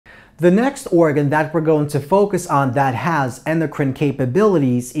The next organ that we're going to focus on that has endocrine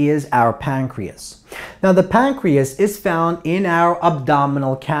capabilities is our pancreas. Now, the pancreas is found in our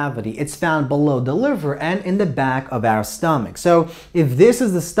abdominal cavity. It's found below the liver and in the back of our stomach. So if this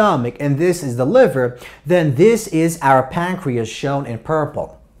is the stomach and this is the liver, then this is our pancreas shown in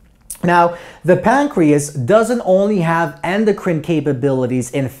purple. Now, the pancreas doesn't only have endocrine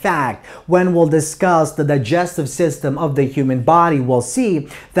capabilities. In fact, when we'll discuss the digestive system of the human body, we'll see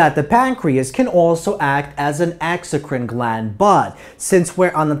that the pancreas can also act as an exocrine gland. But since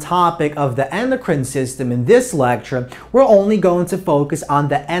we're on the topic of the endocrine system in this lecture, we're only going to focus on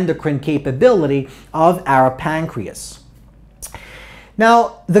the endocrine capability of our pancreas.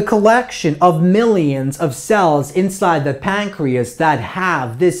 Now, the collection of millions of cells inside the pancreas that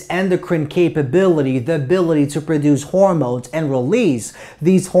have this endocrine capability, the ability to produce hormones and release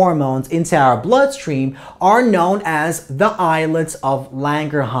these hormones into our bloodstream, are known as the islets of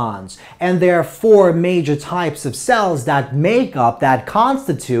Langerhans. And there are four major types of cells that make up, that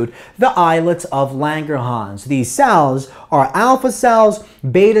constitute the islets of Langerhans. These cells are alpha cells,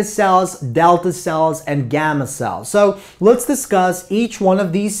 beta cells, delta cells, and gamma cells. So let's discuss each one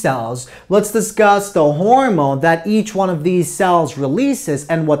of these cells. Let's discuss the hormone that each one of these cells releases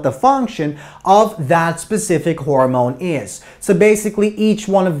and what the function of that specific hormone is. So basically, each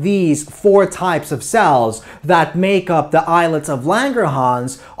one of these four types of cells that make up the islets of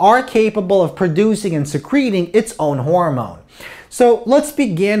Langerhans are capable of producing and secreting its own hormone. So let's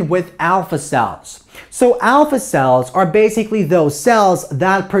begin with alpha cells. So alpha cells are basically those cells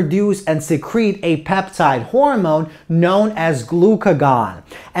that produce and secrete a peptide hormone known as glucagon.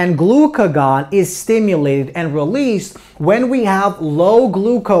 And glucagon is stimulated and released when we have low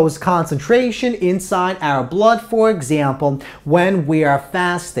glucose concentration inside our blood, for example, when we are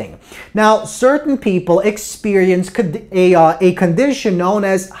fasting. Now, certain people experience a condition known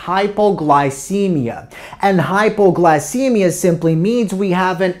as hypoglycemia. And hypoglycemia simply means we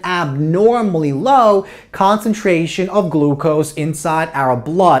have an abnormally low concentration of glucose inside our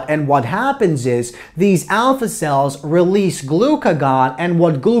blood. And what happens is these alpha cells release glucagon, and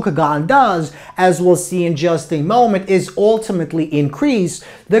what glucagon does, as we'll see in just a moment, is ultimately increase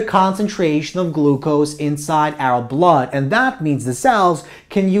the concentration of glucose inside our blood. And that means the cells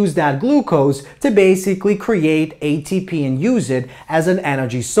can use that glucose to basically create ATP and use it as an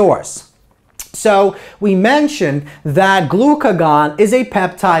energy source. So we mentioned that glucagon is a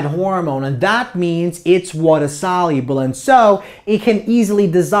peptide hormone, and that means it's water soluble, and so it can easily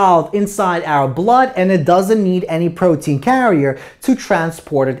dissolve inside our blood, and it doesn't need any protein carrier to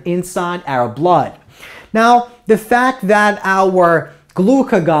transport it inside our blood. Now, the fact that our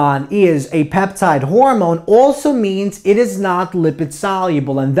glucagon is a peptide hormone also means it is not lipid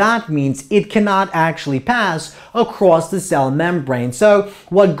soluble, and that means it cannot actually pass across the cell membrane. So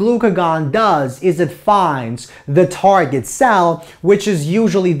what glucagon does is it finds the target cell, which is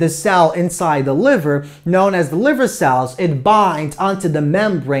usually the cell inside the liver known as the liver cells. It binds onto the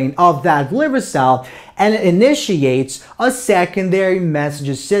membrane of that liver cell and it initiates a secondary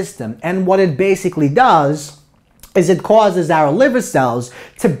messenger system. And what it basically does is it causes our liver cells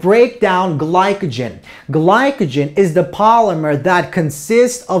to break down glycogen. Glycogen is the polymer that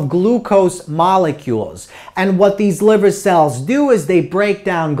consists of glucose molecules. And what these liver cells do is they break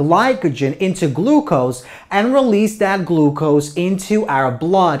down glycogen into glucose and release that glucose into our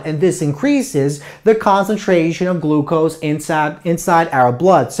blood. And this increases the concentration of glucose inside our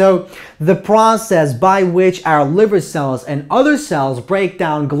blood. So the process by which our liver cells and other cells break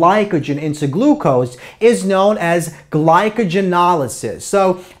down glycogen into glucose is known as glycogenolysis.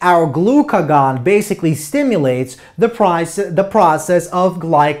 So our glucagon basically stimulates the process of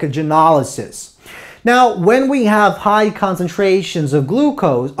glycogenolysis. Now, when we have high concentrations of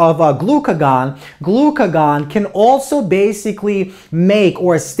glucagon can also basically make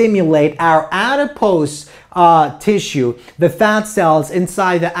or stimulate our adipose tissue, the fat cells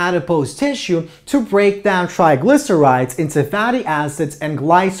inside the adipose tissue, to break down triglycerides into fatty acids and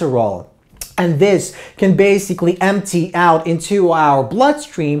glycerol. And this can basically empty out into our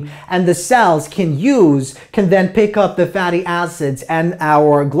bloodstream, and the cells can then pick up the fatty acids and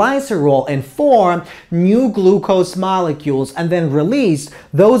our glycerol and form new glucose molecules and then release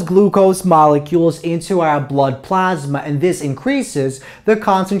those glucose molecules into our blood plasma, and this increases the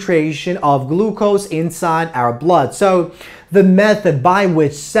concentration of glucose inside our blood. So the method by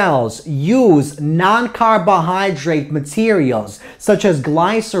which cells use non-carbohydrate materials such as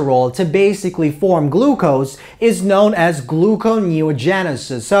glycerol to basically form glucose is known as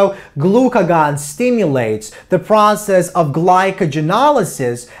gluconeogenesis. So glucagon stimulates the process of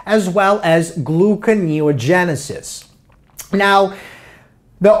glycogenolysis as well as gluconeogenesis. Now,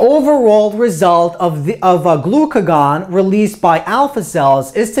 The overall result of a glucagon released by alpha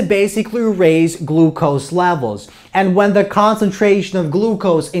cells is to basically raise glucose levels. And when the concentration of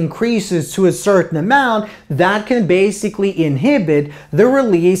glucose increases to a certain amount, that can basically inhibit the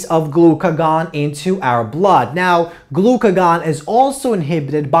release of glucagon into our blood. Now, glucagon is also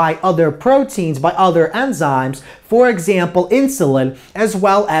inhibited by other proteins, by other enzymes, for example, insulin, as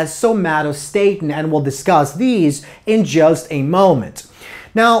well as somatostatin, and we'll discuss these in just a moment.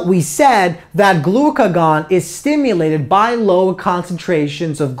 Now, we said that glucagon is stimulated by low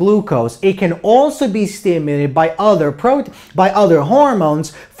concentrations of glucose. It can also be stimulated by other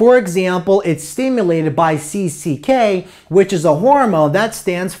hormones. For example, it's stimulated by CCK, which is a hormone that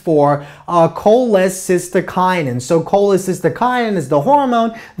stands for cholecystokinin. So cholecystokinin is the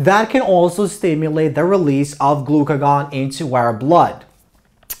hormone that can also stimulate the release of glucagon into our blood.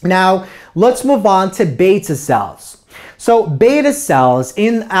 Now, let's move on to beta cells. So beta cells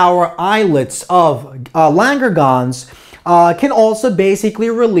in our islets of Langerhans can also basically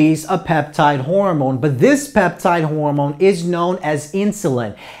release a peptide hormone, but this peptide hormone is known as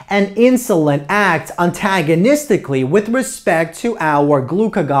insulin, and insulin acts antagonistically with respect to our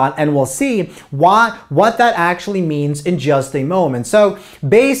glucagon, and we'll see what that actually means in just a moment. So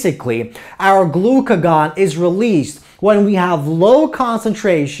basically, our glucagon is released when we have low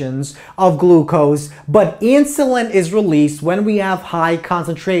concentrations of glucose, but insulin is released when we have high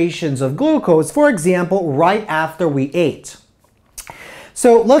concentrations of glucose, for example, right after we ate.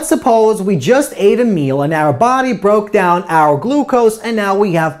 So let's suppose we just ate a meal and our body broke down our glucose, and now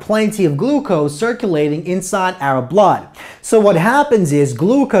we have plenty of glucose circulating inside our blood. So what happens is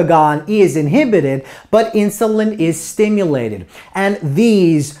glucagon is inhibited, but insulin is stimulated. And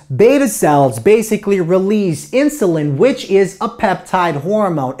these beta cells basically release insulin, which is a peptide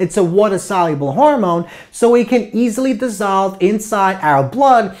hormone. It's a water-soluble hormone, so it can easily dissolve inside our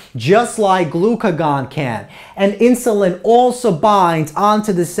blood just like glucagon can. And insulin also binds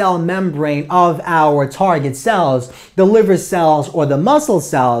onto the cell membrane of our target cells, the liver cells or the muscle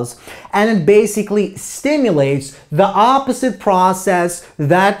cells, and it basically stimulates the opposite process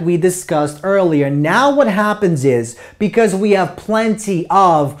that we discussed earlier. Now what happens is, because we have plenty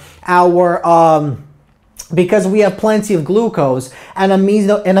of glucose and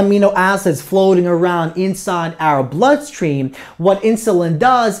amino acids floating around inside our bloodstream, what insulin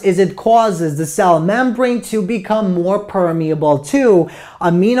does is it causes the cell membrane to become more permeable to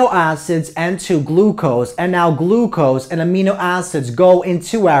amino acids and to glucose. And now glucose and amino acids go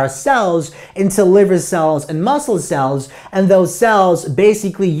into our cells, into liver cells and muscle cells, and those cells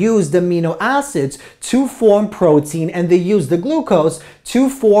basically use the amino acids to form protein, and they use the glucose to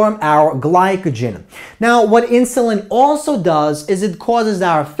form our glycogen. Now, what insulin also does is it causes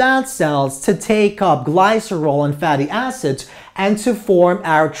our fat cells to take up glycerol and fatty acids and to form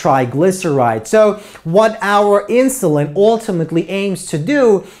our triglycerides. So what our insulin ultimately aims to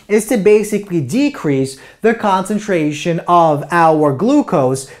do is to basically decrease the concentration of our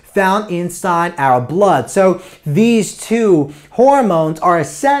glucose found inside our blood. So these two hormones are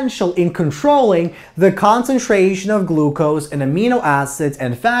essential in controlling the concentration of glucose and amino acids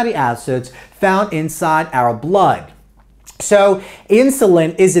and fatty acids found inside our blood. So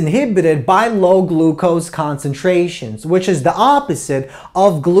insulin is inhibited by low glucose concentrations, which is the opposite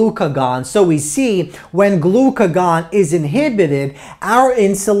of glucagon. So we see when glucagon is inhibited, our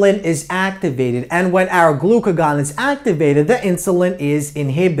insulin is activated. And when our glucagon is activated, the insulin is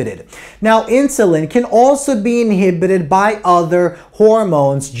inhibited. Now, insulin can also be inhibited by other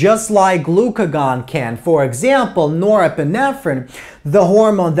hormones, just like glucagon can. For example, norepinephrine, the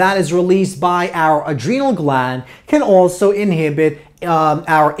hormone that is released by our adrenal gland, can also inhibit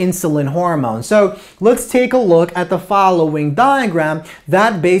our insulin hormone. So let's take a look at the following diagram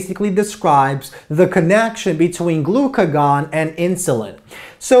that basically describes the connection between glucagon and insulin.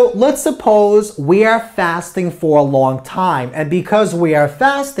 So let's suppose we are fasting for a long time, and because we are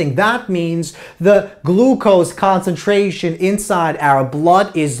fasting, that means the glucose concentration inside our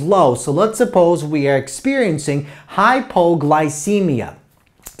blood is low. So let's suppose we are experiencing hypoglycemia.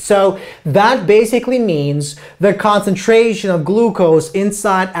 So that basically means the concentration of glucose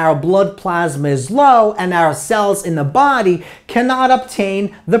inside our blood plasma is low, and our cells in the body cannot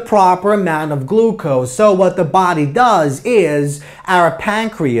obtain the proper amount of glucose. So what the body does is our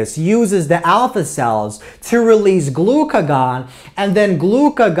pancreas uses the alpha cells to release glucagon, and then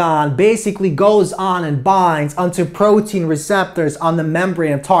glucagon basically goes on and binds onto protein receptors on the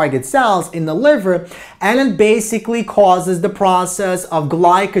membrane of target cells in the liver, and it basically causes the process of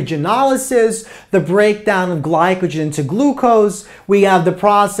glycolysis glycogenolysis, the breakdown of glycogen into glucose. We have the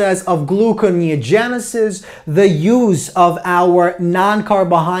process of gluconeogenesis, the use of our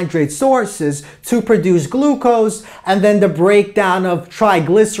non-carbohydrate sources to produce glucose, and then the breakdown of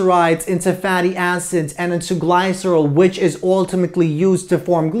triglycerides into fatty acids and into glycerol, which is ultimately used to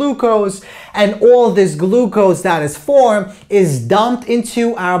form glucose. And all this glucose that is formed is dumped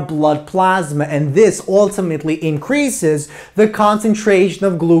into our blood plasma, and this ultimately increases the concentration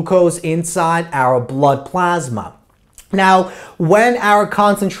of glucose inside our blood plasma. Now, when our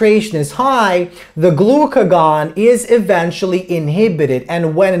concentration is high, the glucagon is eventually inhibited,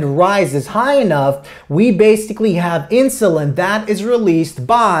 and when it rises high enough, we basically have insulin that is released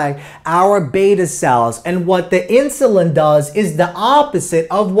by our beta cells. And what the insulin does is the opposite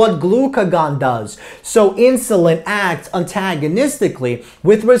of what glucagon does. So insulin acts antagonistically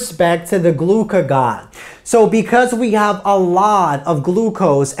with respect to the glucagon. So because we have a lot of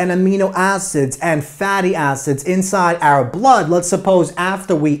glucose and amino acids and fatty acids inside our blood, let's suppose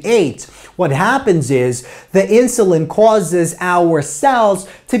after we ate, what happens is the insulin causes our cells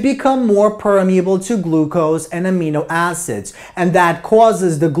to become more permeable to glucose and amino acids, and that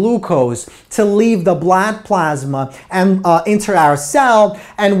causes the glucose to leave the blood plasma and enter our cell,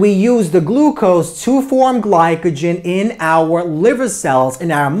 and we use the glucose to form glycogen in our liver cells,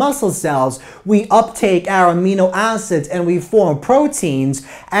 in our muscle cells. We uptake our amino acids and we form proteins,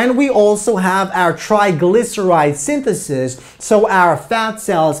 and we also have our triglyceride synthesis, so our fat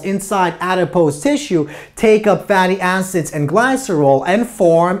cells inside adipose tissue take up fatty acids and glycerol and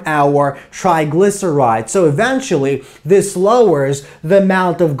form our triglycerides. So eventually this lowers the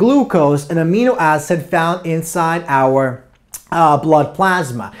amount of glucose and amino acid found inside our blood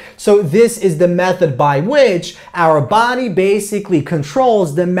plasma. So this is the method by which our body basically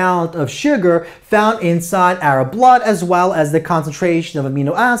controls the amount of sugar found inside our blood, as well as the concentration of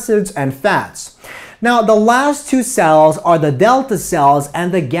amino acids and fats. Now, the last two cells are the delta cells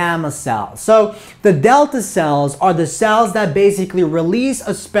and the gamma cells. So the delta cells are the cells that basically release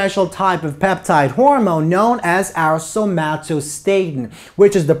a special type of peptide hormone known as our somatostatin,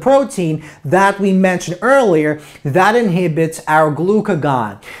 which is the protein that we mentioned earlier that inhibits our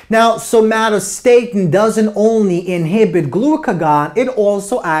glucagon. Now, somatostatin doesn't only inhibit glucagon, it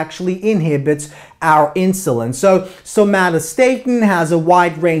also actually inhibits our insulin. So somatostatin has a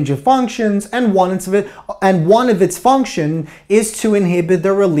wide range of functions, and one of its function is to inhibit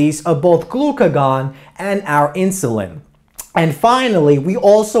the release of both glucagon and our insulin. And finally, we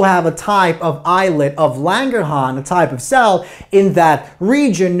also have a type of islet of Langerhans, a type of cell in that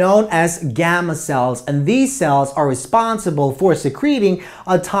region known as gamma cells. And these cells are responsible for secreting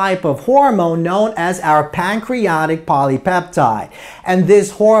a type of hormone known as our pancreatic polypeptide. And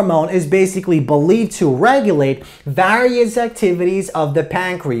this hormone is basically believed to regulate various activities of the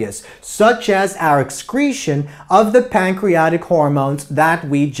pancreas, such as our excretion of the pancreatic hormones that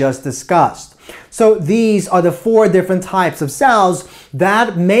we just discussed. So these are the four different types of cells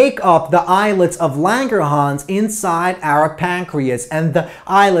that make up the islets of Langerhans inside our pancreas. And the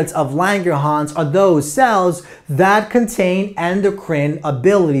islets of Langerhans are those cells that contain endocrine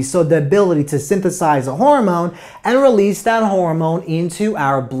ability. So the ability to synthesize a hormone and release that hormone into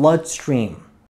our bloodstream.